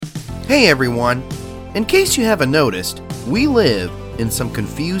Hey everyone! In case you haven't noticed, we live in some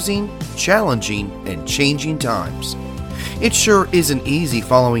confusing, challenging, and changing times. It sure isn't easy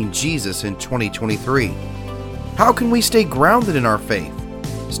following Jesus in 2023. How can we stay grounded in our faith,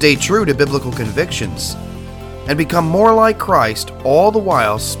 stay true to biblical convictions, and become more like Christ, all the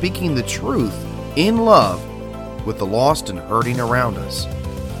while speaking the truth in love with the lost and hurting around us?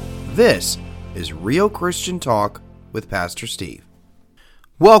 This is Real Christian Talk with Pastor Steve.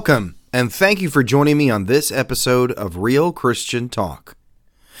 Welcome, and thank you for joining me on this episode of Real Christian Talk.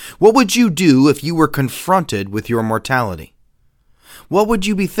 What would you do if you were confronted with your mortality? What would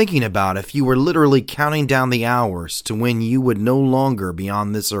you be thinking about if you were literally counting down the hours to when you would no longer be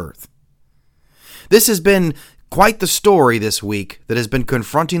on this earth? This has been quite the story this week that has been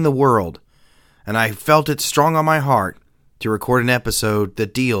confronting the world, and I felt it strong on my heart to record an episode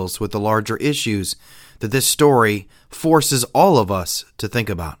that deals with the larger issues that this story forces all of us to think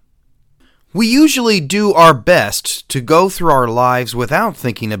about. We usually do our best to go through our lives without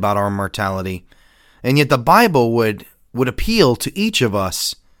thinking about our mortality, and yet the Bible would appeal to each of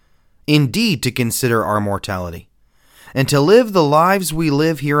us indeed to consider our mortality, and to live the lives we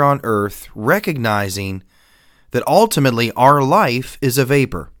live here on earth, recognizing that ultimately our life is a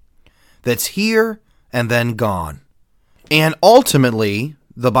vapor that's here and then gone. And ultimately,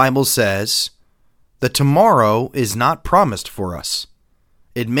 the Bible says that tomorrow is not promised for us.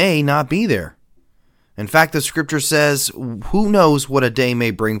 It may not be there. In fact, the scripture says, who knows what a day may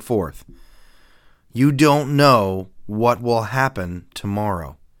bring forth? You don't know what will happen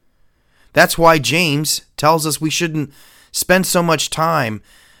tomorrow. That's why James tells us we shouldn't spend so much time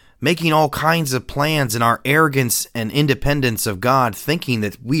making all kinds of plans in our arrogance and independence of God, thinking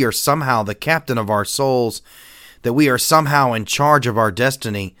that we are somehow the captain of our souls, that we are somehow in charge of our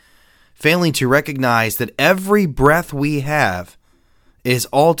destiny, failing to recognize that every breath we have is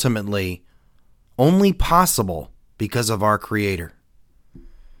ultimately only possible because of our Creator.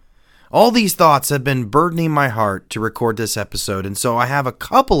 All these thoughts have been burdening my heart to record this episode, and so I have a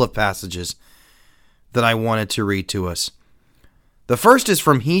couple of passages that I wanted to read to us. The first is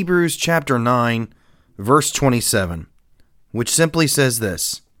from Hebrews chapter 9, verse 27, which simply says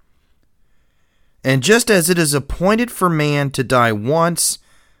this: "And just as it is appointed for man to die once,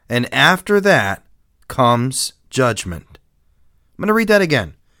 and after that comes judgment." I'm going to read that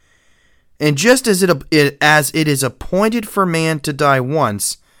again. "And just as it is appointed for man to die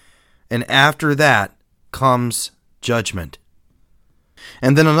once, and after that comes judgment."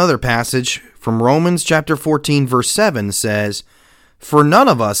 And then another passage from Romans chapter 14, verse 7 says, "For none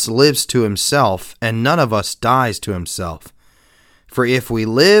of us lives to himself, and none of us dies to himself. For if we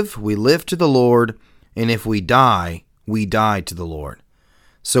live to the Lord, and if we die to the Lord.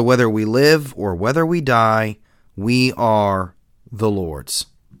 So whether we live or whether we die, we are the Lord's."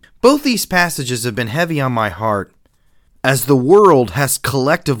 Both these passages have been heavy on my heart, as the world has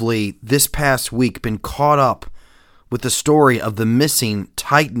collectively this past week been caught up with the story of the missing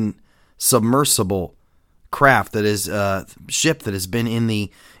Titan submersible craft, that is a ship that has been in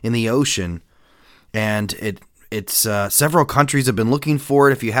the ocean, and it's several countries have been looking for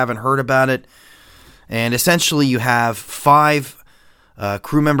it, if you haven't heard about it. And essentially you have 5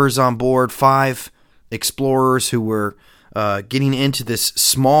 crew members on board, 5 explorers who were getting into this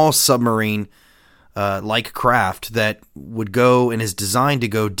small submarine like craft that would go and is designed to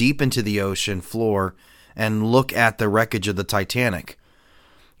go deep into the ocean floor and look at the wreckage of the Titanic.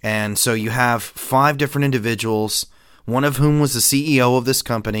 And so you have 5 different individuals, one of whom was the CEO of this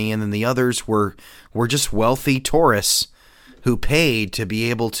company, and then the others were just wealthy tourists who paid to be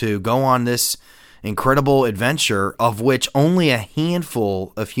able to go on this incredible adventure, of which only a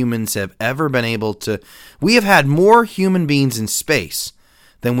handful of humans have ever been able to. We have had more human beings in space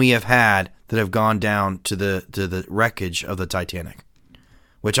than we have had that have gone down to the wreckage of the Titanic,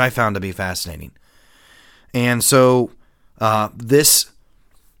 which I found to be fascinating. And so this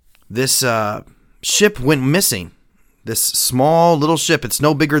ship went missing. This small little ship, it's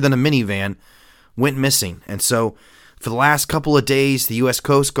no bigger than a minivan, went missing. And so for the last couple of days, the U.S.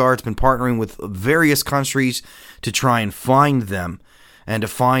 Coast Guard's been partnering with various countries to try and find them and to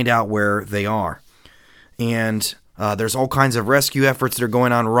find out where they are. And there's all kinds of rescue efforts that are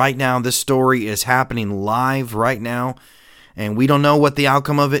going on right now. This story is happening live right now, and we don't know what the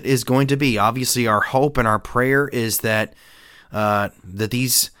outcome of it is going to be. Obviously, our hope and our prayer is that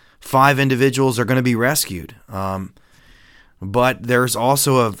these 5 individuals are going to be rescued. But there's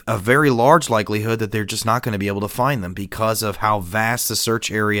also a very large likelihood that they're just not going to be able to find them because of how vast the search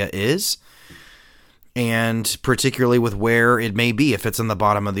area is, and particularly with where it may be. If it's on the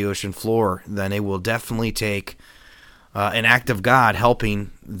bottom of the ocean floor, then it will definitely take an act of God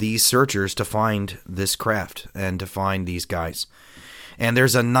helping these searchers to find this craft and to find these guys. And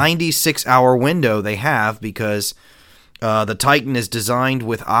there's a 96-hour window they have because the Titan is designed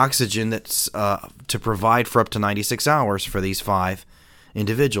with oxygen that's to provide for up to 96 hours for these 5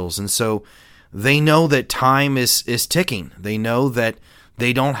 individuals. And so they know that time is ticking. They know that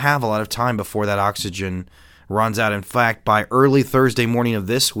they don't have a lot of time before that oxygen runs out. In fact, by early Thursday morning of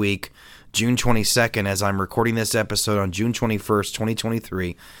this week, June 22nd, as I'm recording this episode on June 21st,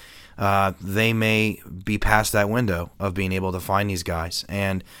 2023, they may be past that window of being able to find these guys.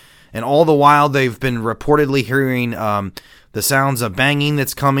 And all the while, they've been reportedly hearing the sounds of banging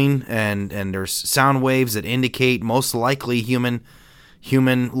that's coming, and there's sound waves that indicate most likely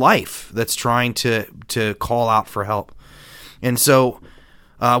human life that's trying to call out for help. And so,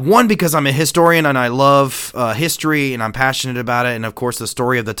 one, because I'm a historian and I love history and I'm passionate about it, and of course the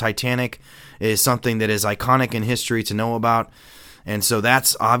story of the Titanic is something that is iconic in history to know about, and so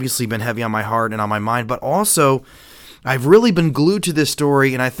that's obviously been heavy on my heart and on my mind. But also, I've really been glued to this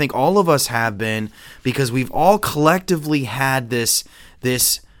story, and I think all of us have been, because we've all collectively had this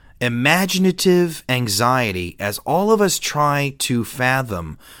imaginative anxiety as all of us try to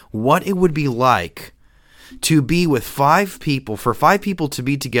fathom what it would be like to be with 5 people, for 5 people to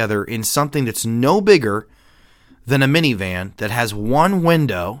be together in something that's no bigger than a minivan that has one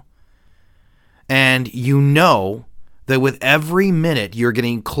window, and you know that with every minute you're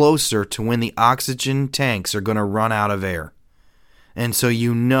getting closer to when the oxygen tanks are going to run out of air. And so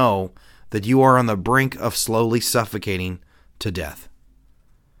you know that you are on the brink of slowly suffocating to death.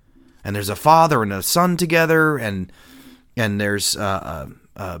 And there's a father and a son together, and there's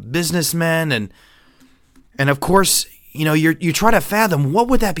businessmen, and of course, you know, you try to fathom, what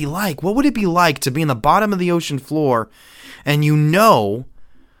would that be like? What would it be like to be in the bottom of the ocean floor, and you know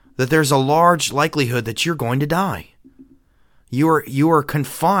that there's a large likelihood that you're going to die. You are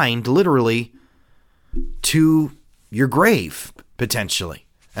confined literally to your grave, potentially.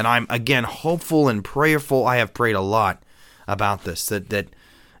 And I'm, again, hopeful and prayerful. I have prayed a lot about this, that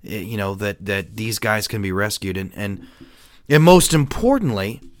these guys can be rescued. And most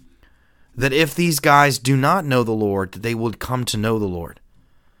importantly, that if these guys do not know the Lord, that they would come to know the Lord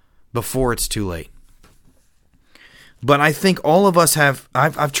before it's too late. But I think all of us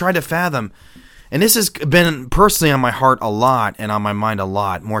I've tried to fathom, and this has been personally on my heart a lot and on my mind a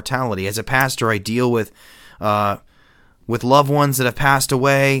lot, mortality. As a pastor, I deal with loved ones that have passed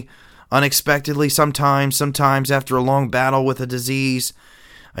away unexpectedly sometimes after a long battle with a disease.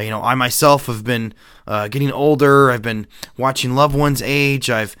 I myself have been getting older. I've been watching loved ones age.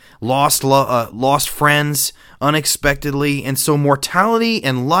 I've lost friends unexpectedly. And so mortality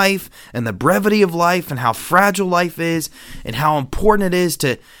and life and the brevity of life and how fragile life is and how important it is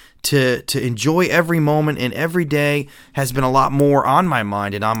to enjoy every moment and every day has been a lot more on my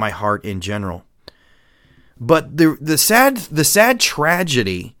mind and on my heart in general. But the sad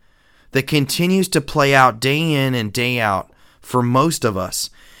tragedy that continues to play out day in and day out for most of us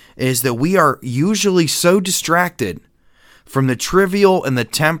is that we are usually so distracted from the trivial and the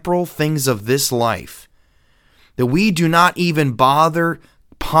temporal things of this life that we do not even bother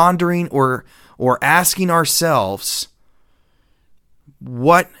pondering or asking ourselves,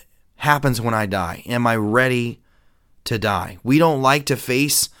 what happens when I die? Am I ready to die? We don't like to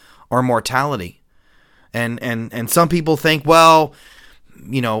face our mortality. And some people think, well,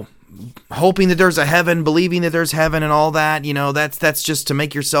 hoping that there's a heaven, believing that there's heaven and all that, that's just to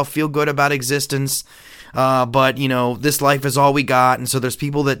make yourself feel good about existence. But this life is all we got. And so there's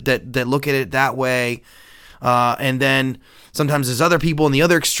people that look at it that way. And then sometimes there's other people in the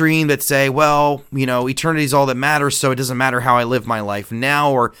other extreme that say, well, eternity is all that matters. So it doesn't matter how I live my life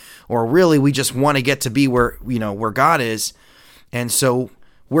now, or really we just want to get to be where God is. And so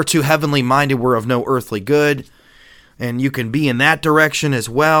we're too heavenly minded. We're of no earthly good. And you can be in that direction as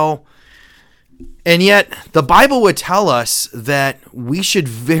well. And yet, the Bible would tell us that we should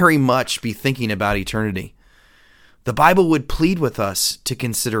very much be thinking about eternity. The Bible would plead with us to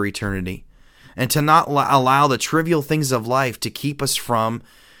consider eternity and to not allow the trivial things of life to keep us from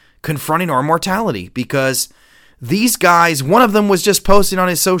confronting our mortality. Because these guys, one of them was just posting on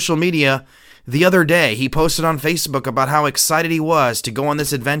his social media the other day. He posted on Facebook about how excited he was to go on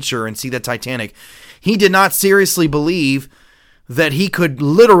this adventure and see the Titanic. He did not seriously believe that he could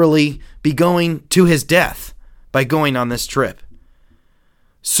literally be going to his death by going on this trip.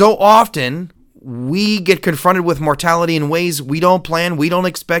 So often, we get confronted with mortality in ways we don't plan, we don't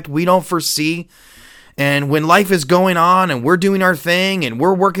expect, we don't foresee. And when life is going on and we're doing our thing and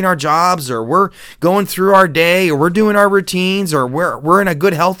we're working our jobs, or we're going through our day, or we're doing our routines, or we're in a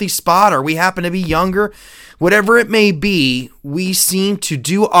good healthy spot, or we happen to be younger, whatever it may be, we seem to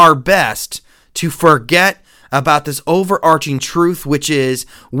do our best to forget about this overarching truth, which is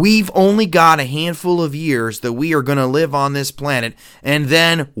we've only got a handful of years that we are going to live on this planet, and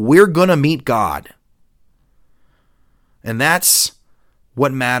then we're going to meet God. And that's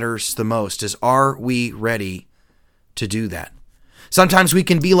what matters the most, is are we ready to do that? Sometimes we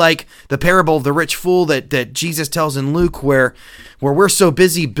can be like the parable of the rich fool that Jesus tells in Luke, where we're so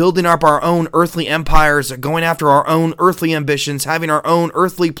busy building up our own earthly empires, going after our own earthly ambitions, having our own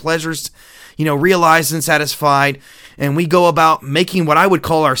earthly pleasures, realized and satisfied, and we go about making what I would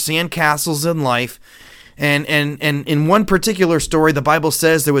call our sandcastles in life. And in one particular story, the Bible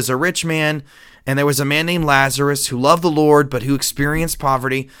says there was a rich man and there was a man named Lazarus who loved the Lord, but who experienced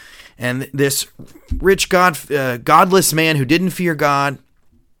poverty. And this rich godless man who didn't fear God,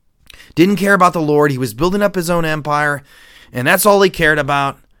 didn't care about the Lord, he was building up his own empire, and that's all he cared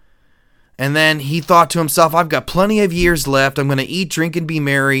about. And then he thought to himself, I've got plenty of years left. I'm going to eat, drink, and be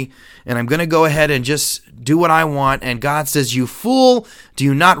merry, and I'm going to go ahead and just do what I want. And God says, you fool, do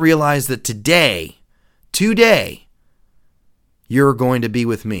you not realize that today, you're going to be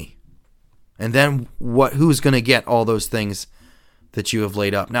with me? And then who's going to get all those things that you have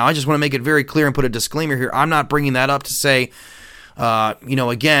laid up? Now, I just want to make it very clear and put a disclaimer here. I'm not bringing that up to say,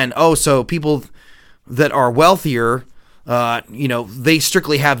 so people that are wealthier, they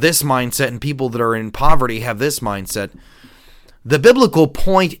strictly have this mindset, and people that are in poverty have this mindset. The biblical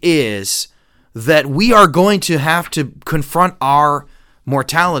point is that we are going to have to confront our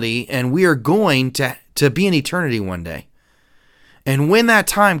mortality, and we are going to be in eternity one day. And when that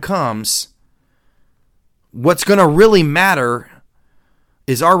time comes, what's going to really matter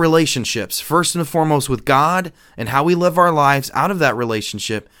is our relationships, first and foremost with God, and how we live our lives out of that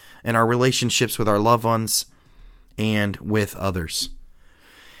relationship, and our relationships with our loved ones and with others.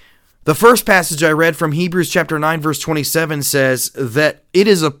 The first passage I read from Hebrews chapter 9, verse 27 says that it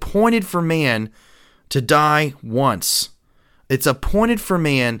is appointed for man to die once. It's appointed for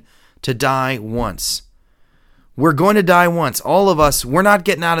man to die once. We're going to die once. All of us, we're not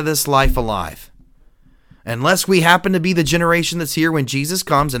getting out of this life alive. Unless we happen to be the generation that's here when Jesus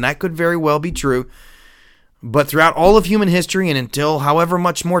comes, and that could very well be true. But throughout all of human history, and until however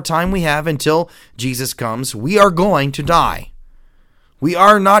much more time we have until Jesus comes, we are going to die. We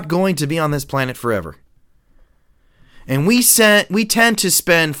are not going to be on this planet forever. And we tend to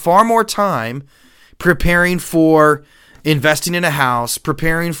spend far more time preparing for investing in a house,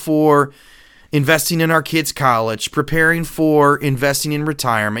 preparing for investing in our kids' college, preparing for investing in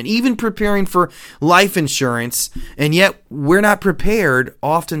retirement, even preparing for life insurance, and yet we're not prepared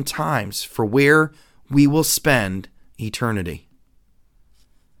oftentimes for where we will spend eternity.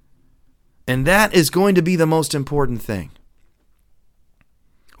 And that is going to be the most important thing.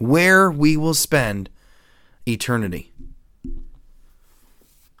 Where we will spend eternity.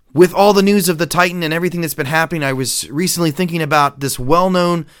 With all the news of the Titan and everything that's been happening, I was recently thinking about this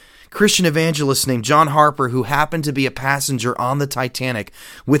well-known Christian evangelist named John Harper, who happened to be a passenger on the Titanic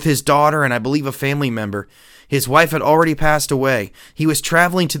with his daughter and I believe a family member. His wife had already passed away. He was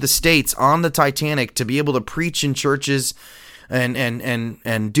traveling to the States on the Titanic to be able to preach in churches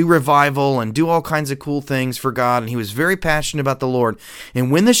and do revival and do all kinds of cool things for God. And he was very passionate about the Lord. And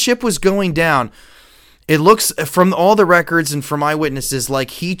when the ship was going down, it looks from all the records and from eyewitnesses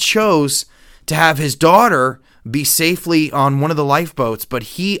like he chose to have his daughter be safely on one of the lifeboats, but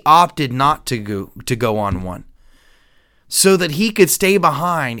he opted not to go on one so that he could stay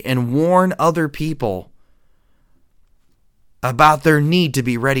behind and warn other people about their need to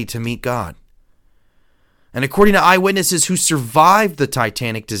be ready to meet God. And according to eyewitnesses who survived the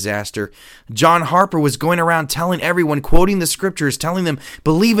Titanic disaster, John Harper was going around telling everyone, quoting the scriptures, telling them,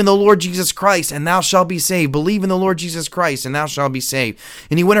 believe in the Lord Jesus Christ and thou shalt be saved. Believe in the Lord Jesus Christ and thou shalt be saved.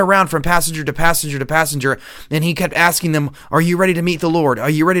 And he went around from passenger to passenger to passenger, and he kept asking them, are you ready to meet the Lord? Are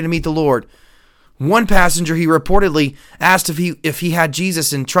you ready to meet the Lord? One passenger, he reportedly asked if he had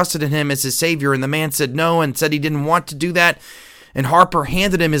Jesus and trusted in him as his Savior, and the man said no and said he didn't want to do that. And Harper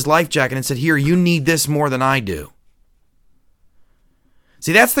handed him his life jacket and said, here, you need this more than I do.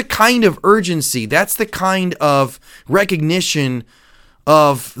 See, that's the kind of urgency, that's the kind of recognition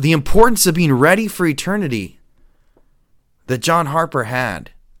of the importance of being ready for eternity that John Harper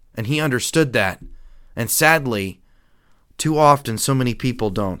had. And he understood that. And sadly, too often, so many people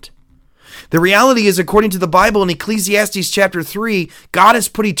don't. The reality is, according to the Bible in Ecclesiastes chapter 3, God has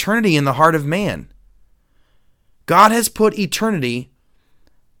put eternity in the heart of man. God has put eternity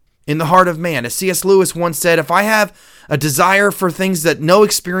in the heart of man. As C.S. Lewis once said, if I have a desire for things that no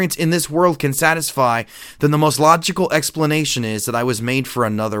experience in this world can satisfy, then the most logical explanation is that I was made for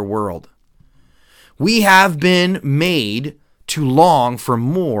another world. We have been made to long for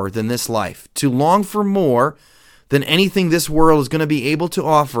more than this life, to long for more than anything this world is going to be able to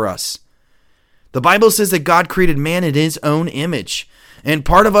offer us. The Bible says that God created man in his own image. And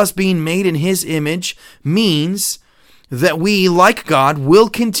part of us being made in his image means that we, like God, will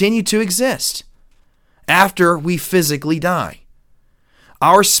continue to exist after we physically die.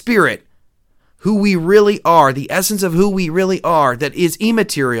 Our spirit, who we really are, the essence of who we really are, that is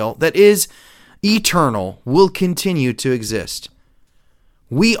immaterial, that is eternal, will continue to exist.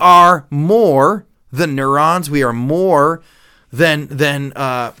 We are more than neurons. We are more than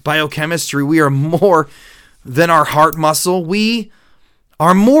biochemistry. We are more than our heart muscle. We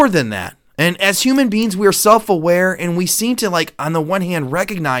are more than that. And as human beings, we are self-aware, and we seem to, on the one hand,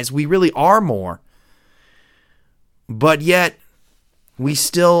 recognize we really are more. But yet, we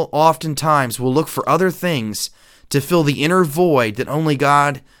still oftentimes will look for other things to fill the inner void that only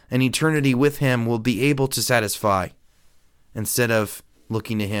God and eternity with him will be able to satisfy. Instead of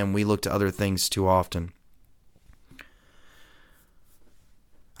looking to him, we look to other things too often.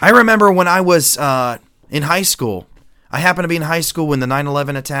 I remember when I was in high school. I happened to be in high school when the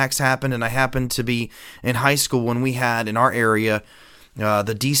 9/11 attacks happened, and I happened to be in high school when we had in our area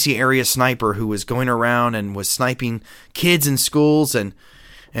the DC area sniper who was going around and was sniping kids in schools, and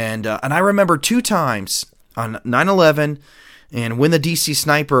I remember 2 times on 9/11 and when the DC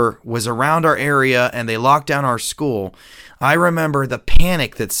sniper was around our area and they locked down our school. I remember the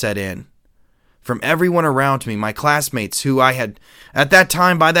panic that set in from everyone around me, my classmates who I had by that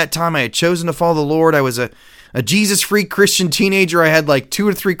time I had chosen to follow the Lord. I was a Jesus-freak Christian teenager. I had 2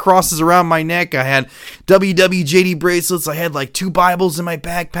 or 3 crosses around my neck. I had WWJD bracelets. I had 2 Bibles in my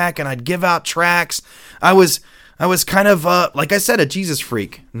backpack, and I'd give out tracts. I was kind of, like I said, a Jesus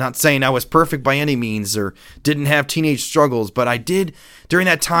freak. Not saying I was perfect by any means or didn't have teenage struggles, but I did, during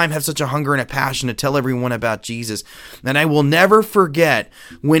that time, have such a hunger and a passion to tell everyone about Jesus. And I will never forget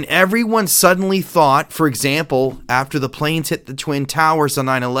when everyone suddenly thought, for example, after the planes hit the Twin Towers on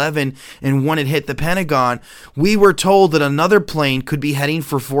 9/11 and one had hit the Pentagon, we were told that another plane could be heading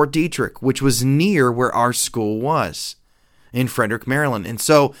for Fort Detrick, which was near where our school was in Frederick, Maryland. And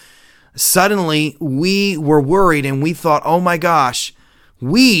so suddenly, we were worried and we thought, oh my gosh,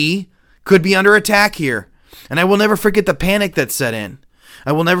 we could be under attack here. And I will never forget the panic that set in.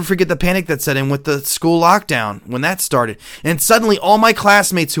 I will never forget the panic that set in with the school lockdown when that started. And suddenly, all my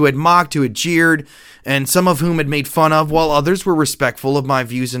classmates who had mocked, who had jeered, and some of whom had made fun of, while others were respectful of my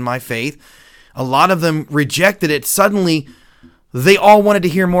views and my faith, a lot of them rejected it. Suddenly, they all wanted to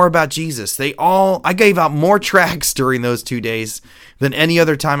hear more about Jesus. I gave out more tracts during those 2 days than any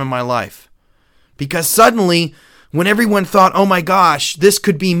other time in my life. Because suddenly, when everyone thought, oh my gosh, this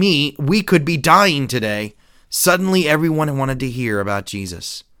could be me, we could be dying today, suddenly everyone wanted to hear about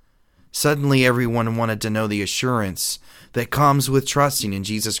Jesus. Suddenly everyone wanted to know the assurance that comes with trusting in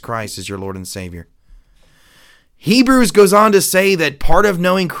Jesus Christ as your Lord and Savior. Hebrews goes on to say that part of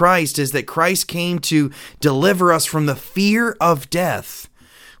knowing Christ is that Christ came to deliver us from the fear of death,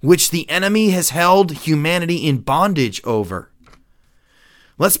 which the enemy has held humanity in bondage over.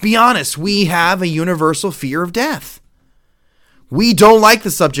 Let's be honest, we have a universal fear of death. We don't like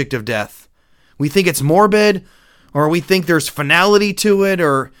the subject of death. We think it's morbid, or we think there's finality to it,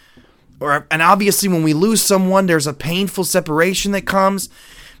 and obviously when we lose someone, there's a painful separation that comes.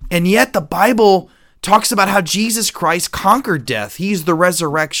 And yet the Bible talks about how Jesus Christ conquered death. He's the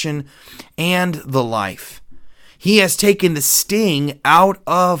resurrection and the life. He has taken the sting out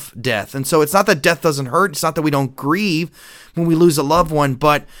of death. And so it's not that death doesn't hurt. It's not that we don't grieve when we lose a loved one,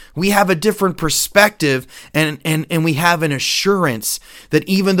 but we have a different perspective and we have an assurance that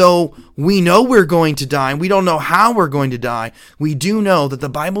even though we know we're going to die and we don't know how we're going to die, we do know that the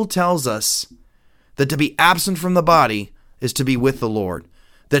Bible tells us that to be absent from the body is to be with the Lord,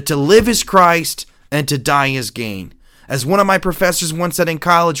 that to live is Christ and to die is gain. As one of my professors once said in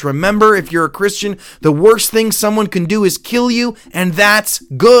college, remember, if you're a Christian, the worst thing someone can do is kill you, and that's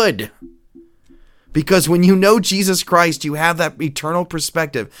good. Because when you know Jesus Christ, you have that eternal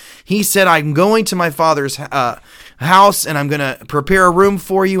perspective. He said, I'm going to my Father's house, and I'm going to prepare a room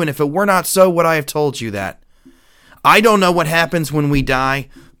for you, and if it were not so, would I have told you that? I don't know what happens when we die,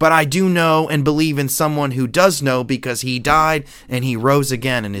 but I do know and believe in someone who does know, because he died and he rose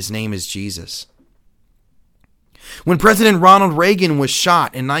again, and his name is Jesus. When President Ronald Reagan was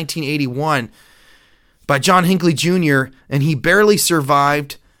shot in 1981 by John Hinckley Jr., and he barely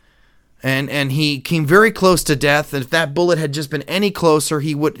survived, and he came very close to death, and if that bullet had just been any closer,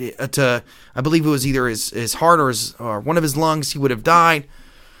 he would, I believe it was either his heart or one of his lungs, he would have died.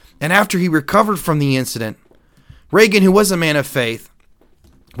 And after he recovered from the incident, Reagan, who was a man of faith,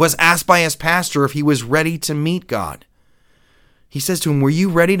 was asked by his pastor if he was ready to meet God. He says to him, "Were you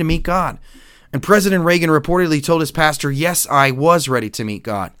ready to meet God?" And President Reagan reportedly told his pastor, "Yes, I was ready to meet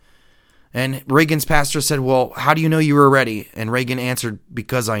God." And Reagan's pastor said, "Well, how do you know you were ready?" And Reagan answered,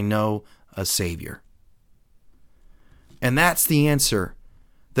 "Because I know a Savior." And that's the answer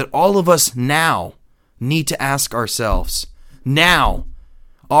that all of us now need to ask ourselves. Now,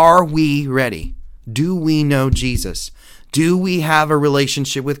 are we ready? Do we know Jesus? Do we have a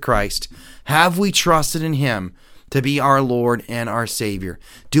relationship with Christ? Have we trusted in him to be our Lord and our Savior?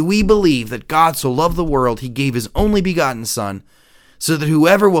 Do we believe that God so loved the world, he gave his only begotten Son, so that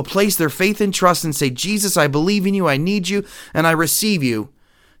whoever will place their faith and trust and say, "Jesus, I believe in you, I need you, and I receive you,"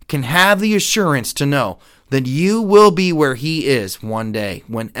 can have the assurance to know that you will be where he is one day,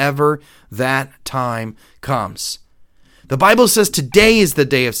 whenever that time comes. The Bible says today is the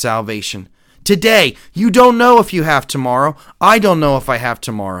day of salvation. Today. You don't know if you have tomorrow. I don't know if I have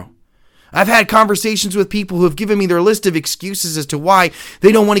tomorrow. I've had conversations with people who have given me their list of excuses as to why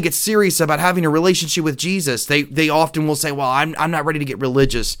they don't want to get serious about having a relationship with Jesus. They often will say, "Well, I'm not ready to get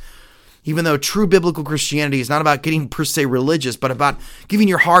religious." Even though true biblical Christianity is not about getting per se religious, but about giving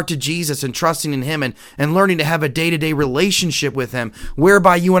your heart to Jesus and trusting in him and learning to have a day-to-day relationship with him,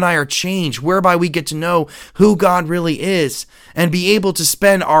 whereby you and I are changed, whereby we get to know who God really is and be able to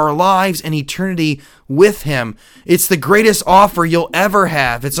spend our lives and eternity with him. It's the greatest offer you'll ever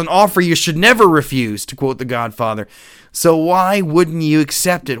have. It's an offer you should never refuse, to quote the Godfather. So why wouldn't you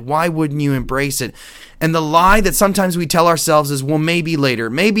accept it? Why wouldn't you embrace it? And the lie that sometimes we tell ourselves is, well, maybe later,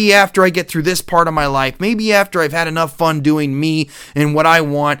 maybe after I get through this part of my life, maybe after I've had enough fun doing me and what I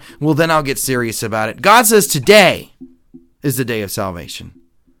want, well, then I'll get serious about it. God says today is the day of salvation,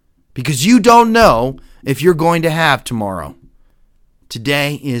 because you don't know if you're going to have tomorrow.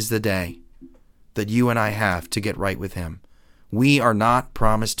 Today is the day that you and I have to get right with him. We are not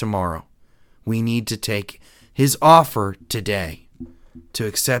promised tomorrow. We need to take his offer today to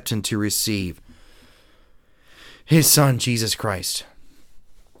accept and to receive his Son, Jesus Christ.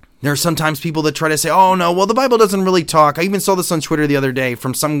 There are sometimes people that try to say, "Oh no, well, the Bible doesn't really talk." I even saw this on Twitter the other day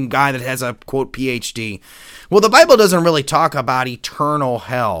from some guy that has a, quote, PhD. "Well, the Bible doesn't really talk about eternal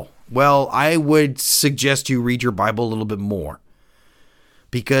hell." Well, I would suggest you read your Bible a little bit more.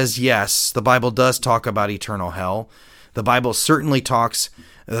 Because yes, the Bible does talk about eternal hell. The Bible certainly talks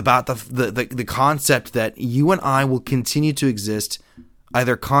about the concept that you and I will continue to exist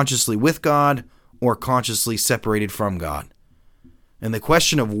either consciously with God or consciously separated from God. And the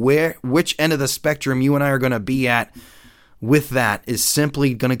question of which end of the spectrum you and I are going to be at with that is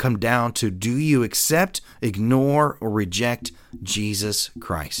simply going to come down to, do you accept, ignore, or reject Jesus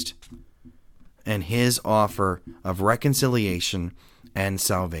Christ and his offer of reconciliation and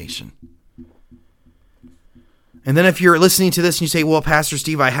salvation? And then if you're listening to this and you say, "Well, Pastor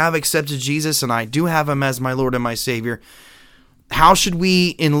Steve, I have accepted Jesus and I do have him as my Lord and my Savior," how should we,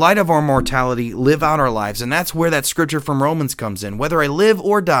 in light of our mortality, live out our lives? And that's where that scripture from Romans comes in. Whether I live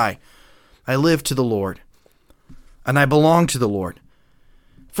or die, I live to the Lord, and I belong to the Lord.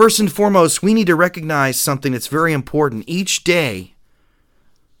 First and foremost, we need to recognize something that's very important. Each day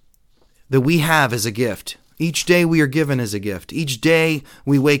that we have is a gift. Each day we are given as a gift. Each day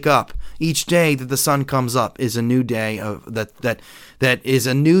we wake up. Each day that the sun comes up is a new day that is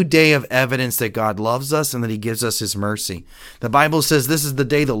a new day of evidence that God loves us and that he gives us his mercy. The Bible says, "This is the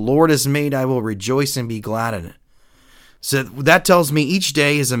day the Lord has made. I will rejoice and be glad in it." So that tells me each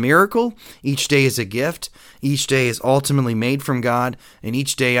day is a miracle. Each day is a gift. Each day is ultimately made from God. And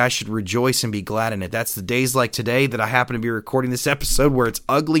each day I should rejoice and be glad in it. That's the days like today that I happen to be recording this episode, where it's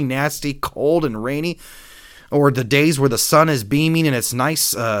ugly, nasty, cold, and rainy. Or the days where the sun is beaming and it's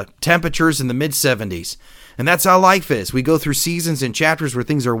nice temperatures in the mid-70s. And that's how life is. We go through seasons and chapters where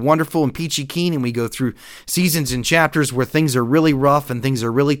things are wonderful and peachy keen, and we go through seasons and chapters where things are really rough and things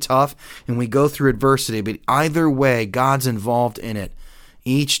are really tough, and we go through adversity. But either way, God's involved in it.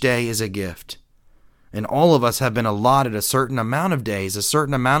 Each day is a gift. And all of us have been allotted a certain amount of days, a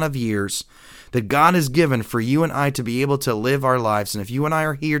certain amount of years that God has given for you and I to be able to live our lives. And if you and I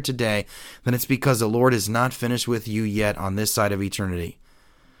are here today, then it's because the Lord is not finished with you yet on this side of eternity.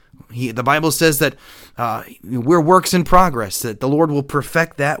 The Bible says that we're works in progress, that the Lord will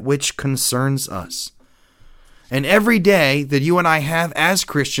perfect that which concerns us. And every day that you and I have as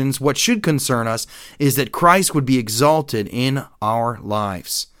Christians, what should concern us is that Christ would be exalted in our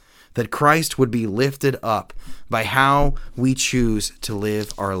lives, that Christ would be lifted up by how we choose to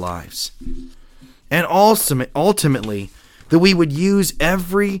live our lives. And ultimately, that we would use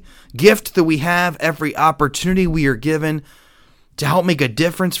every gift that we have, every opportunity we are given to help make a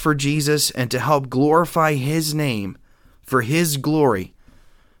difference for Jesus and to help glorify his name for his glory,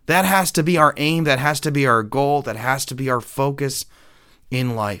 That has to be our aim. That has to be our goal. That has to be our focus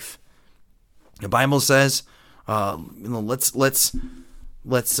in life. The Bible says, let's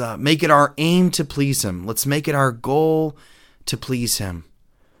make it our aim to please Him. Let's make it our goal to please Him.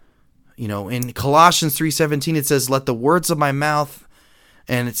 In Colossians 3:17 it says, "Let the words of my mouth,"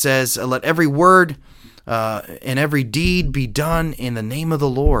 and it says, "Let every word and every deed be done in the name of the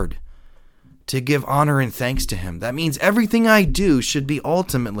Lord, to give honor and thanks to Him." That means everything I do should be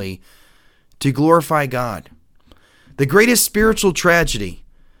ultimately to glorify God. The greatest spiritual tragedy,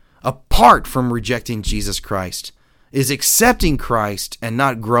 apart from rejecting Jesus Christ, is accepting Christ and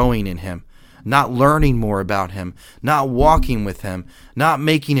not growing in Him, not learning more about Him, not walking with Him, not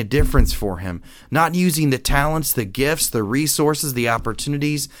making a difference for Him, not using the talents, the gifts, the resources, the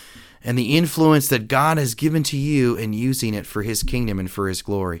opportunities, and the influence that God has given to you and using it for His kingdom and for His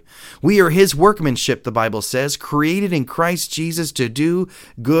glory. We are His workmanship, the Bible says, created in Christ Jesus to do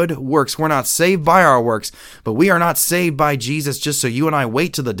good works. We're not saved by our works, but we are not saved by Jesus just so you and I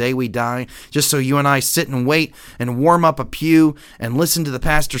wait till the day we die, just so you and I sit and wait and warm up a pew and listen to the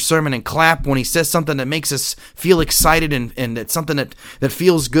pastor's sermon and clap when he says something that makes us feel excited and it's something that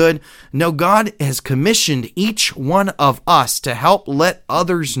feels good. No, God has commissioned each one of us to help let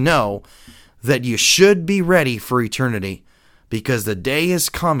others know that you should be ready for eternity, because the day is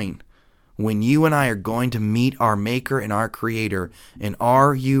coming when you and I are going to meet our Maker and our Creator. And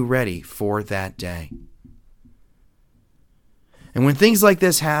are you ready for that day? And when things like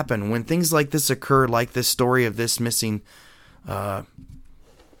this happen, when things like this occur, like this story of this missing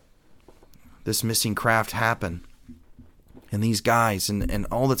craft happen, and these guys and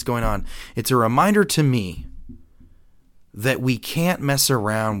all that's going on, it's a reminder to me that we can't mess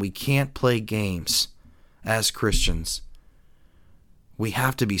around, we can't play games as Christians. We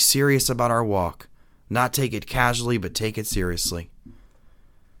have to be serious about our walk, not take it casually, but take it seriously.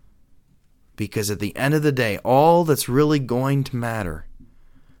 Because at the end of the day, all that's really going to matter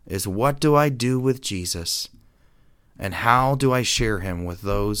is, what do I do with Jesus, and how do I share Him with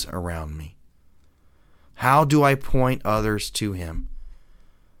those around me? How do I point others to Him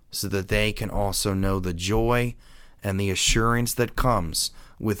so that they can also know the joy and the assurance that comes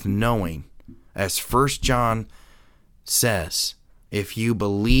with knowing, as 1 John says, if you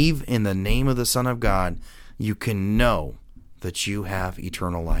believe in the name of the Son of God, you can know that you have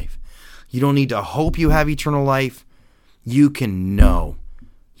eternal life. You don't need to hope you have eternal life. You can know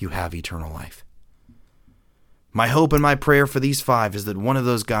you have eternal life. My hope and my prayer for these 5 is that one of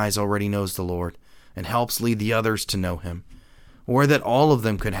those guys already knows the Lord and helps lead the others to know Him, or that all of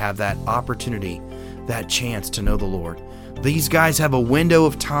them could have that opportunity, that chance to know the Lord. These guys have a window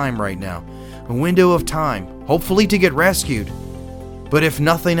of time right now, a window of time, hopefully to get rescued, but if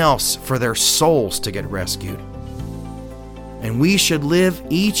nothing else, for their souls to get rescued. And we should live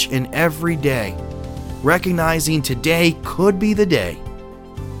each and every day recognizing today could be the day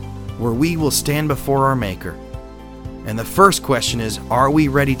where we will stand before our Maker. And the first question is, are we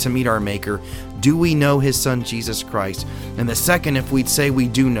ready to meet our Maker? Do we know His Son, Jesus Christ? And the second, if we'd say we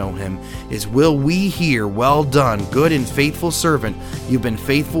do know Him, is, will we hear, "Well done, good and faithful servant. You've been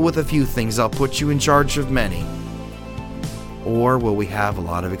faithful with a few things. I'll put you in charge of many." Or will we have a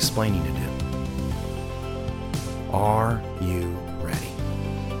lot of explaining to do? Are you ready?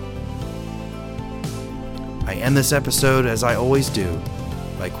 I end this episode, as I always do,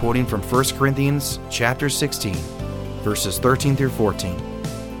 by quoting from 1 Corinthians chapter 16, verses 13 through 14.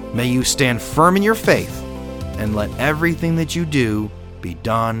 May you stand firm in your faith, and let everything that you do be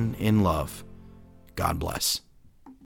done in love. God bless.